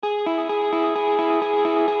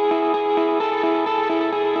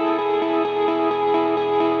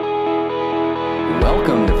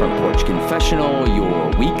Front Porch Confessional, your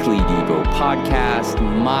weekly Devo podcast.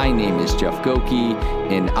 My name is Jeff Goki,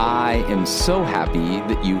 and I am so happy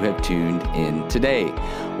that you have tuned in today.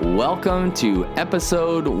 Welcome to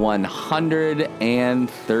episode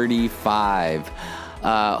 135.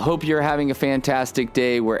 Hope you're having a fantastic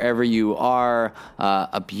day wherever you are.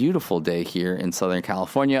 A beautiful day here in Southern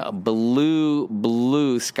California. A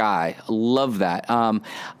blue sky. Love that.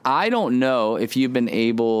 I don't know if you've been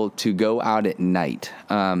able to go out at night.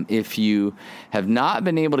 If you have not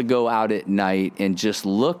been able to go out at night and just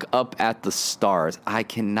look up at the stars, I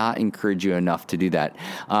cannot encourage you enough to do that.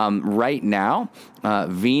 Right now,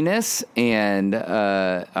 Venus and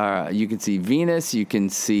you can see Venus, you can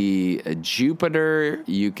see Jupiter,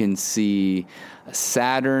 you can see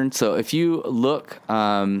Saturn. So if you look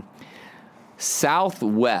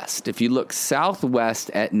southwest,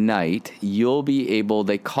 at night, you'll be able,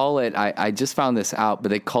 they call it, I just found this out, but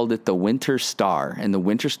they called it the winter star, and the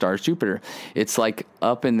winter star is Jupiter. It's like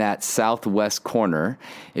up in that southwest corner.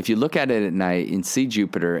 If you look at it at night and see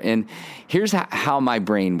Jupiter, and here's how my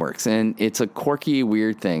brain works, and it's a quirky,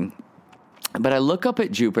 weird thing, but I look up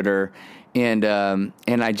at Jupiter and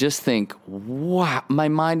I just think, wow, my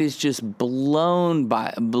mind is just blown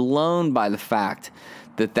by the fact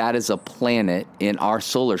that is a planet in our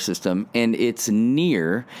solar system, and it's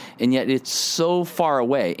near, and yet it's so far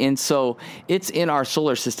away. And so it's in our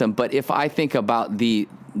solar system, but if I think about the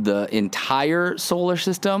entire solar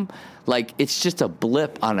system, like it's just a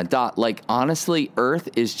blip on a dot. Like honestly, Earth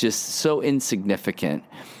is just so insignificant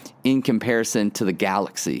in comparison to the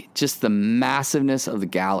galaxy, just the massiveness of the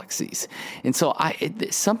galaxies. And so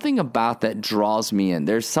something about that draws me in.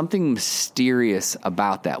 There's something mysterious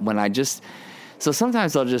about that so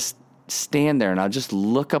sometimes I'll just stand there and I'll just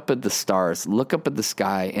look up at the stars, look up at the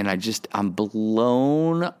sky, and I'm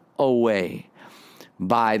blown away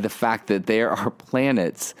by the fact that there are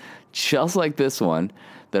planets just like this one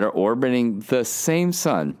that are orbiting the same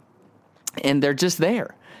sun, and they're just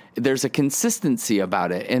there. There's a consistency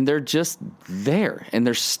about it, and they're just there, and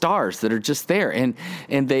there's stars that are just there, and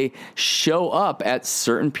they show up at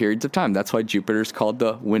certain periods of time. That's why Jupiter's called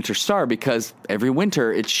the winter star, because every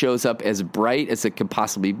winter it shows up as bright as it could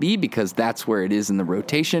possibly be, because that's where it is in the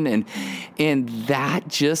rotation, and that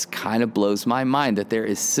just kind of blows my mind that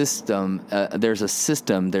there's a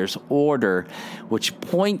system, there's order, which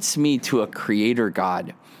points me to a creator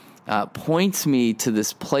God. Points me to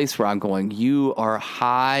this place where I'm going, you are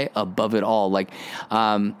high above it all. Like,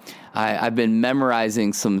 I've been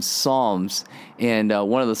memorizing some Psalms, and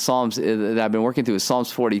one of the Psalms that I've been working through is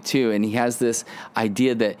Psalms 42, and he has this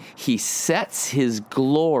idea that he sets his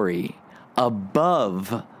glory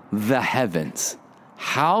above the heavens.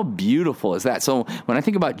 How beautiful is that? So when I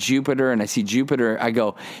think about Jupiter and I see Jupiter, I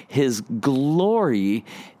go, his glory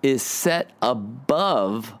is set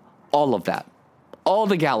above all of that. All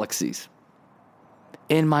the galaxies.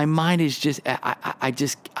 And my mind is just,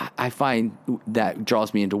 I find that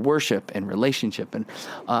draws me into worship and relationship and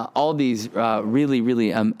all these really,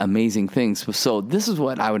 really amazing things. So this is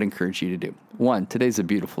what I would encourage you to do. One, today's a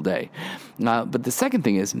beautiful day. But the second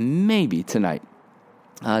thing is maybe tonight,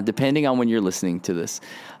 depending on when you're listening to this,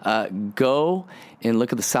 go and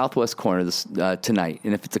look at the southwest corner tonight.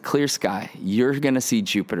 And if it's a clear sky, you're going to see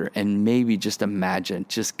Jupiter, and maybe just imagine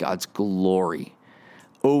just God's glory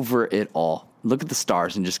over it all. Look at the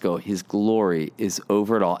stars and just go, his glory is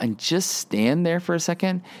over it all. And just stand there for a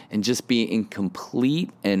second and just be in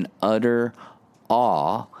complete and utter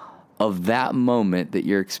awe of that moment that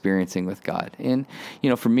you're experiencing with God. And,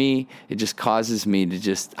 for me, it just causes me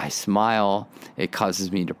to I smile. It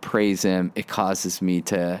causes me to praise him. It causes me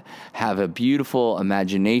to have a beautiful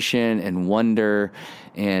imagination and wonder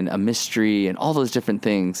and a mystery and all those different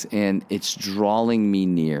things. And it's drawing me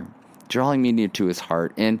near to his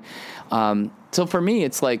heart. And so for me,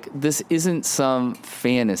 it's like, this isn't some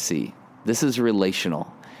fantasy. This is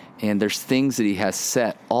relational. And there's things that he has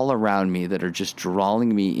set all around me that are just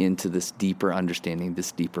drawing me into this deeper understanding,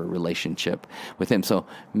 this deeper relationship with him. So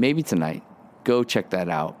maybe tonight, go check that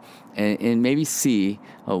out and maybe see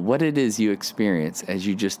what it is you experience as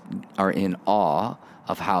you just are in awe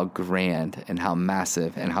of how grand and how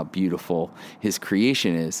massive and how beautiful his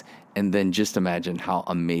creation is. And then just imagine how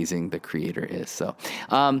amazing the Creator is. So,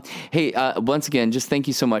 hey, once again, just thank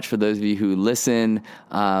you so much for those of you who listen,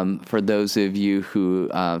 for those of you who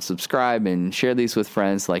subscribe and share these with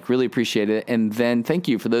friends. Really appreciate it. And then thank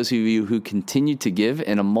you for those of you who continue to give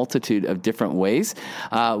in a multitude of different ways.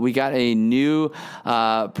 We got a new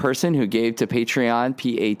person who gave to Patreon,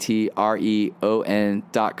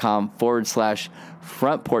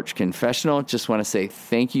 patreon.com/Front Porch Confessional. Just want to say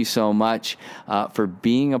thank you so much for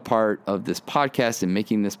being a part part of this podcast and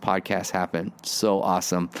making this podcast happen. So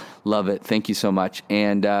awesome. Love it. Thank you so much.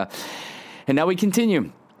 And now we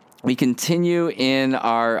continue. We continue in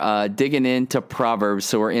our digging into Proverbs.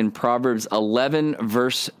 So we're in Proverbs 11,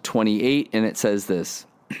 verse 28, and it says this: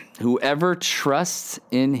 whoever trusts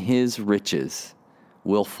in his riches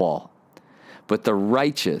will fall, but the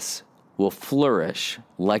righteous will flourish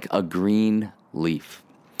like a green leaf.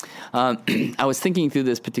 I was thinking through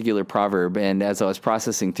this particular proverb, and as I was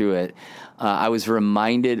processing through it, I was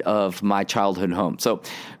reminded of my childhood home. So,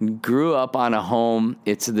 grew up on a home.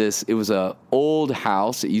 It was a old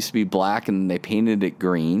house. It used to be black, and they painted it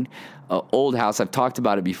green. Old house. I've talked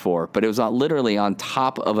about it before, but it was literally on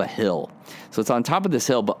top of a hill. So it's on top of this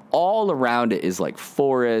hill, but all around it is like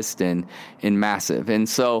forest and massive. And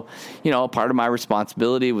so, part of my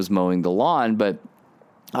responsibility was mowing the lawn, but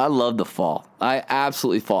I love the fall. I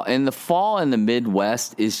absolutely fall. And the fall in the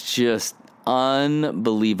Midwest is just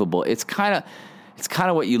unbelievable. It's kind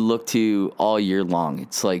of what you look to all year long.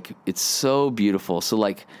 It's so beautiful. So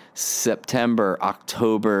like September,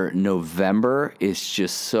 October, November is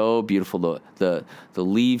just so beautiful. The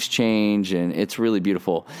leaves change and it's really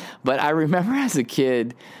beautiful. But I remember as a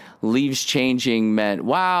kid, leaves changing meant,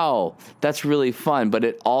 wow, that's really fun. But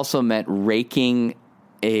it also meant raking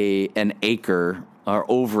an acre or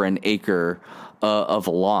over an acre of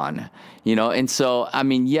lawn, And so,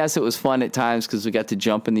 yes, it was fun at times because we got to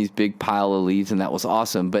jump in these big pile of leaves and that was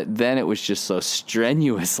awesome. But then it was just so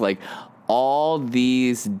strenuous, like all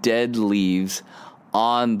these dead leaves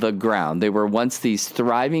on the ground. They were once these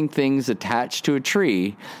thriving things attached to a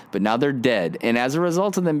tree, but now they're dead. And as a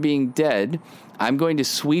result of them being dead, I'm going to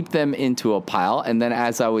sweep them into a pile. And then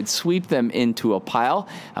as I would sweep them into a pile,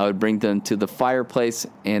 I would bring them to the fireplace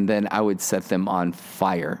and then I would set them on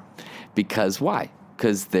fire. Because why?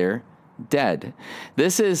 Because they're dead.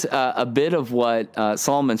 This is a bit of what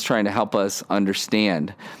Solomon's trying to help us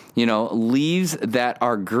understand. Leaves that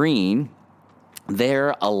are green,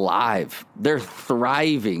 they're alive. They're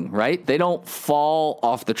thriving, right? They don't fall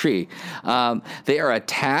off the tree. They are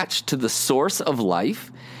attached to the source of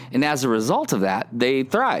life. And as a result of that, they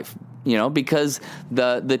thrive, because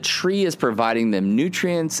the tree is providing them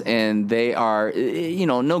nutrients and they are,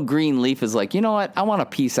 no green leaf is like, you know what, I want a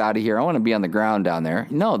piece out of here. I want to be on the ground down there.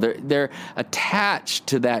 No, they're attached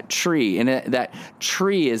to that tree. And that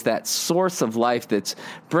tree is that source of life that's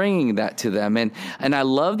bringing that to them. And I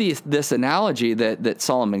love this analogy that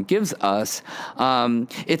Solomon gives us.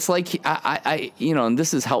 It's like, and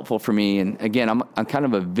this is helpful for me. And again, I'm kind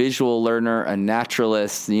of a visual learner, a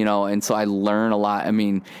naturalist, and so I learn a lot.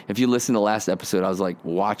 If you listen to the last episode, I was like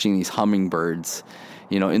watching these hummingbirds,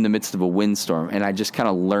 in the midst of a windstorm, and I just kind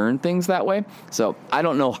of learn things that way. So I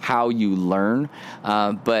don't know how you learn,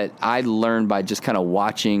 but I learn by just kind of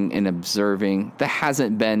watching and observing. That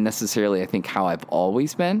hasn't been necessarily, I think, how I've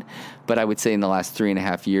always been, but I would say in the last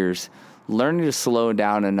 3.5 years, learning to slow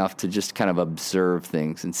down enough to just kind of observe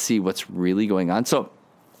things and see what's really going on. So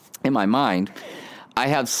in my mind, I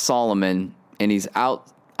have Solomon, and he's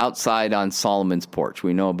outside on Solomon's porch.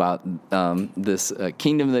 We know about this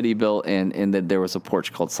kingdom that he built, and that there was a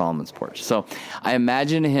porch called Solomon's porch. So I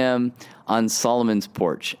imagine him on Solomon's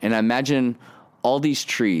porch, and I imagine all these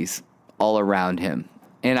trees all around him.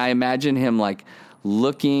 And I imagine him like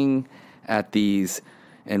looking at these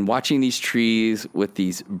and watching these trees with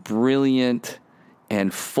these brilliant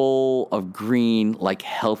and full of green, like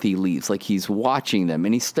healthy leaves. Like he's watching them,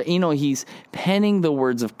 and he's penning the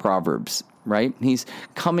words of Proverbs, right? He's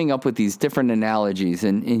coming up with these different analogies,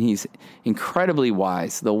 and he's incredibly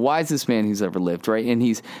wise, the wisest man who's ever lived, right? And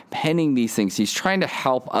he's penning these things. He's trying to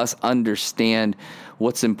help us understand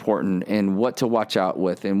what's important and what to watch out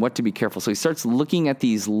with and what to be careful. So he starts looking at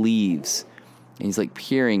these leaves, and he's like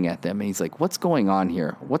peering at them, and he's like, what's going on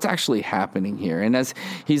here? What's actually happening here? And as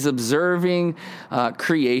he's observing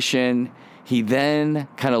creation, he then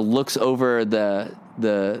kind of looks over the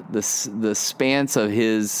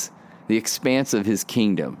expanse of his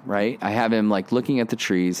kingdom, right? I have him like looking at the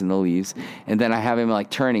trees and the leaves, and then I have him like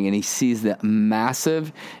turning, and he sees the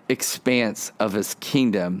massive expanse of his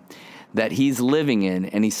kingdom that he's living in,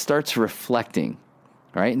 and he starts reflecting,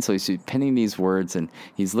 right? And so he's penning these words, and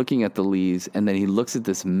he's looking at the leaves, and then he looks at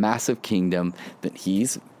this massive kingdom that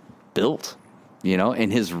he's built,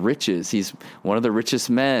 and his riches. He's one of the richest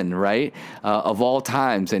men, right, of all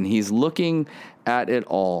times, and he's looking at it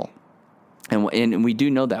all. And we do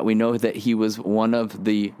know that. We know that he was one of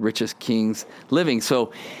the richest kings living.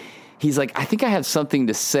 So he's like, I think I have something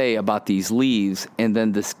to say about these leaves and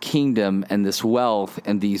then this kingdom and this wealth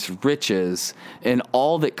and these riches and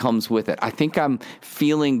all that comes with it. I think I'm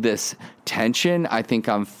feeling this tension. I think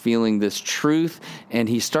I'm feeling this truth. And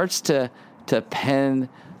he starts to pen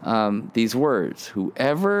these words: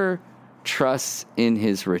 whoever trusts in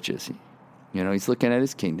his riches. He's looking at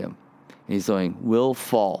his kingdom. And he's going, will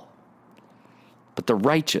fall. But the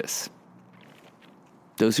righteous,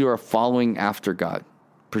 those who are following after God,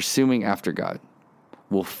 pursuing after God,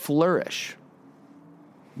 will flourish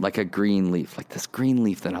like a green leaf, like this green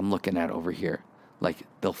leaf that I'm looking at over here. Like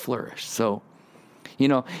they'll flourish. So,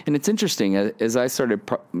 and it's interesting as I started,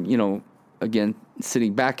 again,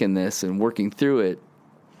 sitting back in this and working through it,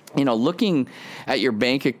 looking at your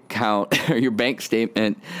bank account or your bank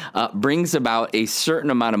statement brings about a certain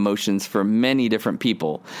amount of emotions for many different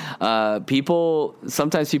people.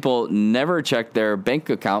 Sometimes people never check their bank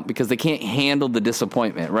account because they can't handle the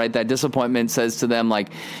disappointment, right? That disappointment says to them, like,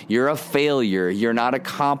 you're a failure. You're not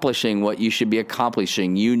accomplishing what you should be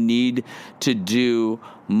accomplishing. You need to do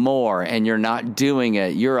more and you're not doing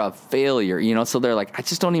it. You're a failure, so they're like, I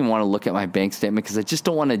just don't even want to look at my bank statement because I just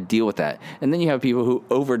don't want to deal with that. And then you have people who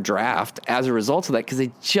overdraft as a result of that because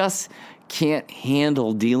they just can't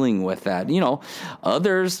handle dealing with that.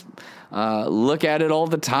 Others look at it all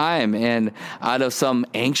the time and out of some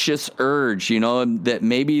anxious urge, that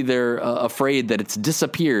maybe they're afraid that it's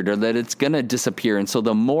disappeared or that it's going to disappear. And so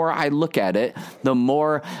the more I look at it, the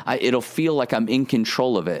more it'll feel like I'm in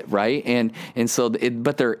control of it. Right.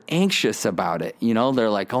 But they're anxious about it. They're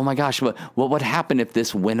like, oh my gosh, what would happen if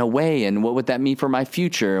this went away? And what would that mean for my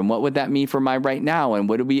future? And what would that mean for my right now? And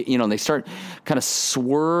what do we, they start kind of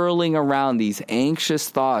swirling around these anxious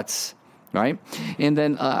thoughts. Right. And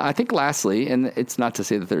then I think lastly, and it's not to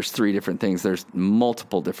say that there's three different things, there's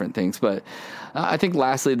multiple different things, but I think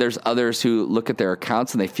lastly, there's others who look at their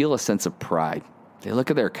accounts and they feel a sense of pride. They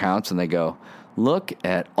look at their accounts and they go, look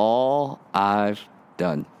at all I've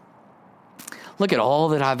done. Look at all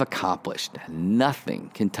that I've accomplished.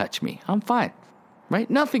 Nothing can touch me. I'm fine. Right.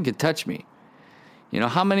 Nothing can touch me.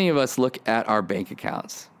 How many of us look at our bank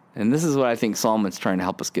accounts? And this is what I think Solomon's trying to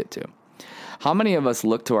help us get to. How many of us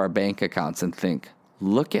look to our bank accounts and think,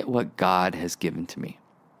 look at what God has given to me?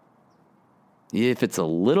 If it's a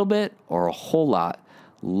little bit or a whole lot,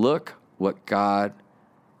 look what God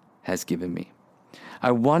has given me.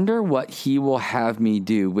 I wonder what he will have me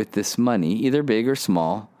do with this money, either big or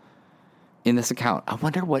small, in this account. I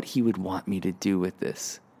wonder what he would want me to do with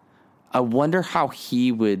this. I wonder how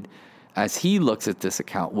he would, as he looks at this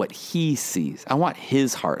account, what he sees. I want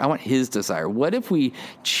his heart. I want his desire. What if we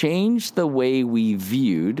change the way we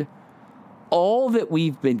viewed all that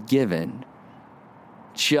we've been given,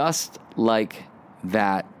 just like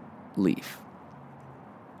that leaf?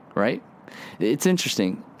 Right? It's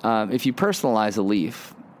interesting. If you personalize a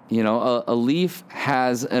leaf, a leaf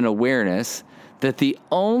has an awareness that the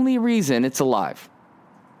only reason it's alive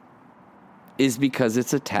is because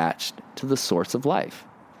it's attached to the source of life.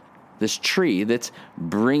 This tree that's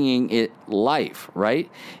bringing it life, right?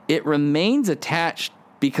 It remains attached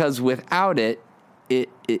because without it,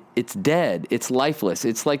 it's dead. It's lifeless.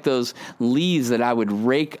 It's like those leaves that I would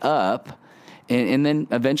rake up and then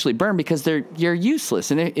eventually burn because you're useless.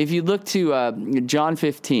 And if you look to John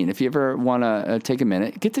 15, if you ever want to take a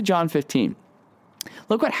minute, get to John 15.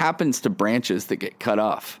 Look what happens to branches that get cut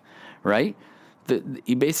off, right?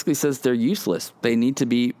 He basically says they're useless. They need to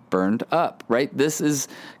be burned up, right? This is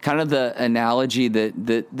kind of the analogy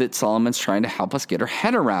that Solomon's trying to help us get our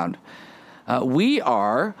head around.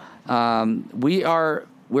 We're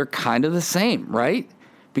kind of the same, right?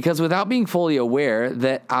 Because without being fully aware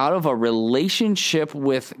that out of a relationship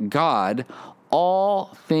with God, all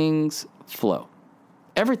things flow,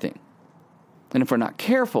 everything. And if we're not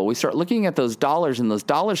careful, we start looking at those dollars, and those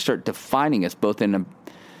dollars start defining us both in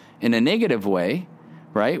a negative way,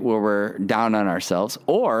 right, where we're down on ourselves,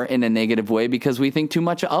 or in a negative way because we think too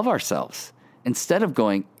much of ourselves. Instead of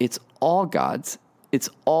going, it's all God's, it's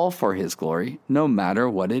all for his glory, no matter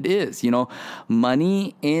what it is.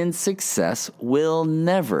 Money and success will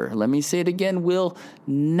never, let me say it again, will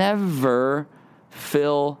never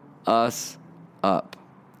fill us up.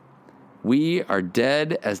 We are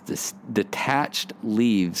dead as detached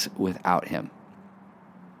leaves without him.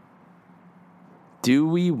 Do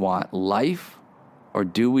we want life or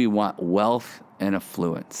do we want wealth and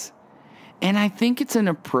affluence? And I think it's an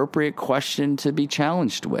appropriate question to be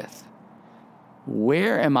challenged with.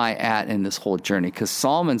 Where am I at in this whole journey? Because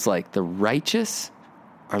Solomon's like, the righteous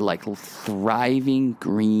are like thriving,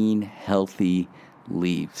 green, healthy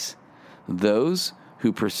leaves. Those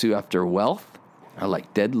who pursue after wealth are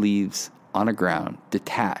like dead leaves on a ground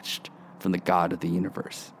detached from the God of the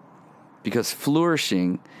universe. Because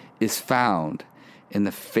flourishing is found in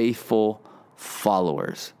the faithful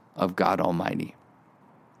followers of God Almighty.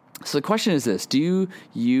 So the question is this: do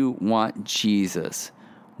you want Jesus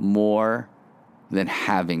more than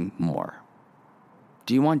having more?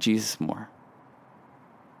 Do you want Jesus more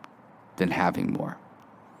than having more?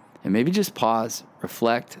 And maybe just pause,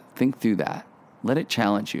 reflect, think through that. Let it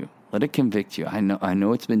challenge you. Let it convict you. I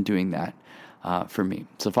know it's been doing that for me.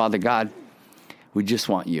 So Father God, we just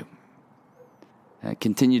want you.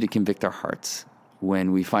 Continue to convict our hearts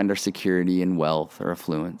when we find our security in wealth or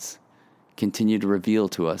affluence. Continue to reveal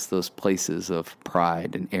to us those places of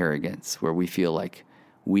pride and arrogance where we feel like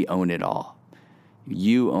we own it all.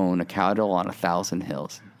 You own a cattle on 1,000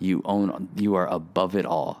 hills. You are above it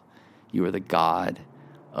all. You are the God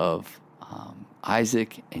of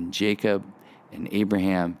Isaac and Jacob and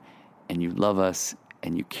Abraham, and you love us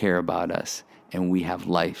and you care about us, and we have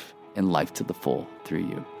life and life to the full through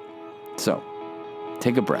you. So,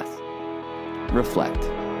 take a breath, reflect,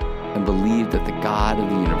 and believe that the God of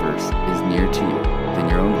the universe is nearer to you than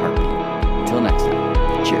your own heartbeat. Until next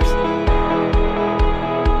time, cheers.